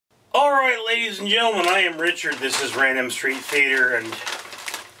Alright, ladies and gentlemen, I am Richard. This is Random Street Theater, and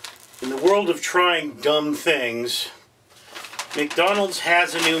in the world of trying dumb things, McDonald's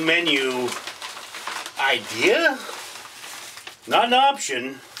has a new menu idea? Not an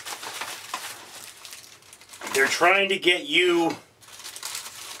option. They're trying to get you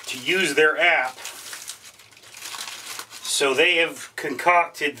to use their app. So they have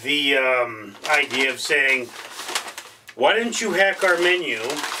concocted the idea of saying, why didn't you hack our menu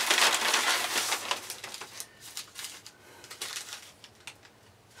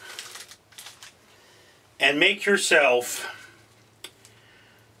and make yourself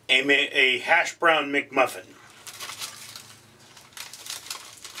a hash brown McMuffin?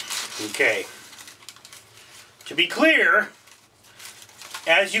 Okay. To be clear,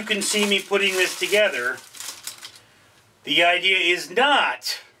 as you can see me putting this together, the idea is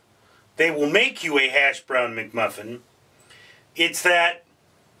not they will make you a hash brown McMuffin. It's that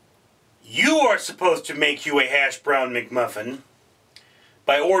you are supposed to make you a hash brown McMuffin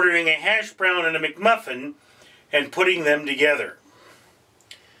by ordering a hash brown and a McMuffin and putting them together.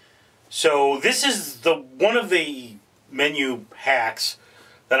 So this is one of the menu hacks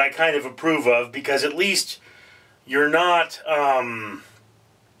that I kind of approve of, because at least you're not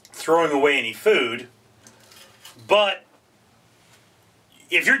throwing away any food. But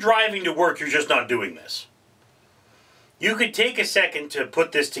if you're driving to work, you're just not doing this. You could take a second to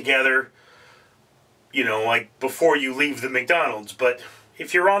put this together, you know, like before you leave the McDonald's. But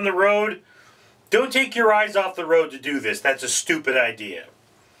if you're on the road, don't take your eyes off the road to do this. That's a stupid idea.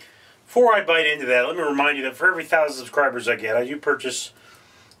 Before I bite into that, let me remind you that for every 1,000 subscribers I get, I do purchase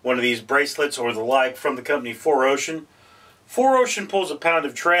one of these bracelets or the like from the company 4Ocean. 4Ocean pulls a pound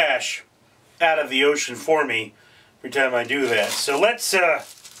of trash out of the ocean for me every time I do that. So let's,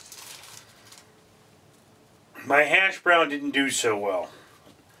 my hash brown didn't do so well.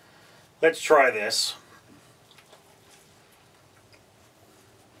 Let's try this.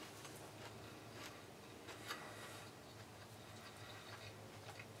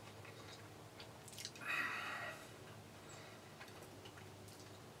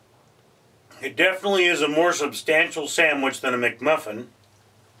 It definitely is a more substantial sandwich than a McMuffin.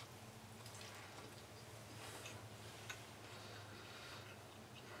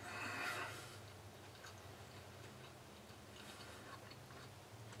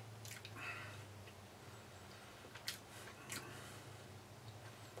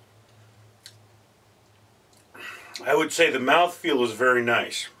 I would say the mouthfeel is very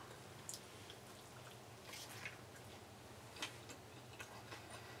nice.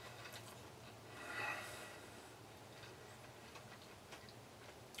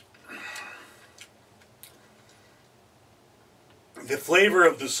 The flavor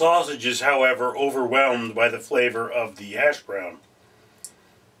of the sausage is, however, overwhelmed by the flavor of the hash brown.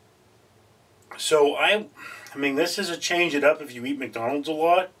 So I mean, this is a change it up if you eat McDonald's a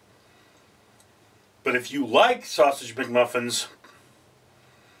lot. But if you like sausage McMuffins,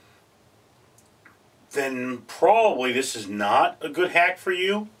 then probably this is not a good hack for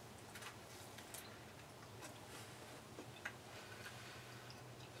you.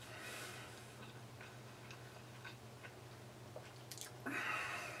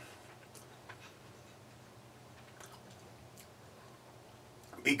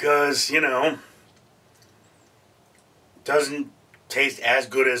 Because, you know, it doesn't taste as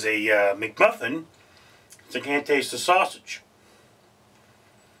good as a McMuffin. I can't taste the sausage.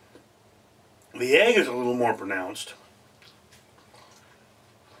 The egg is a little more pronounced.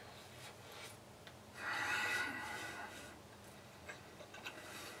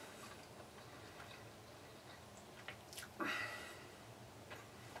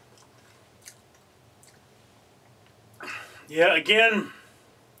 Yeah, again,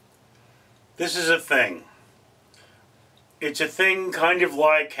 this is a thing. It's a thing kind of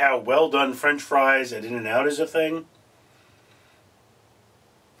like how well-done French fries at In-N-Out is a thing.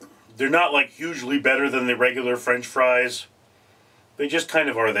 They're not like hugely better than the regular French fries. They just kind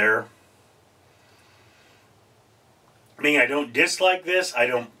of are there. I mean, I don't dislike this. I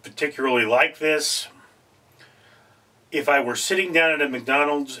don't particularly like this. If I were sitting down at a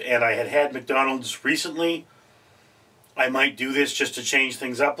McDonald's and I had had McDonald's recently, I might do this just to change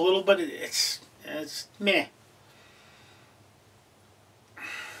things up a little, but it's meh.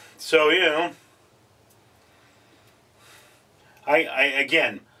 So, you know,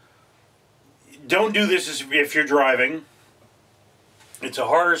 again, don't do this if you're driving. It's a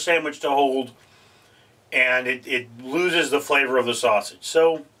harder sandwich to hold, and it loses the flavor of the sausage.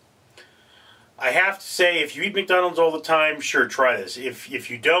 So, I have to say, if you eat McDonald's all the time, sure, try this. If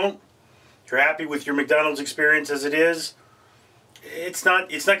you don't, if you're happy with your McDonald's experience as it is, it's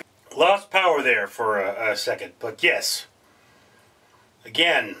not. Lost power there for a second, but yes.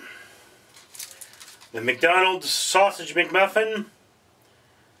 Again, the McDonald's sausage McMuffin,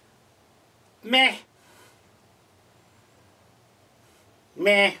 meh.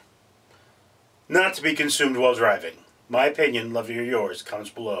 Meh. Not to be consumed while driving. My opinion, love to hear yours. Comments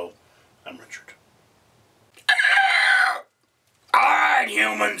below. I'm Richard. Alright,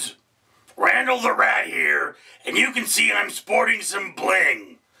 humans. Randall the Rat here, and you can see I'm sporting some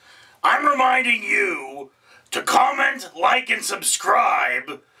bling. I'm reminding you to comment, like, and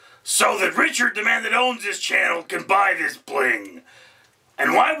subscribe so that Richard, the man that owns this channel, can buy this bling.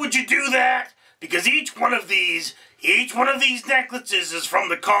 And why would you do that? Because each one of these necklaces is from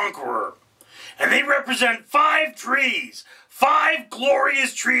the Conqueror. And they represent 5 trees. 5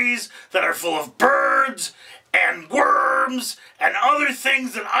 glorious trees that are full of birds and worms and other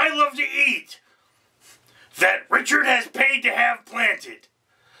things that I love to eat. That Richard has paid to have planted.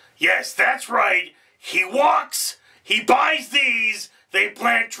 Yes, that's right. He walks, he buys these, they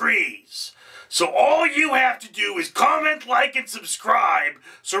plant trees. So all you have to do is comment, like, and subscribe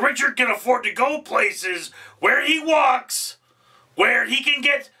so Richard can afford to go places where he walks, where he can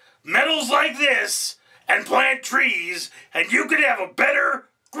get medals like this and plant trees, and you could have a better,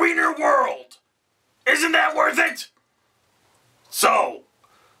 greener world. Isn't that worth it? So,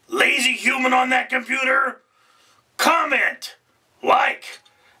 lazy human on that computer, comment, like,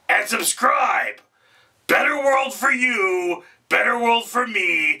 and subscribe. Better world for you, better world for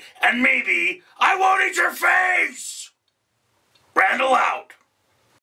me, and maybe I won't eat your face! Randall out.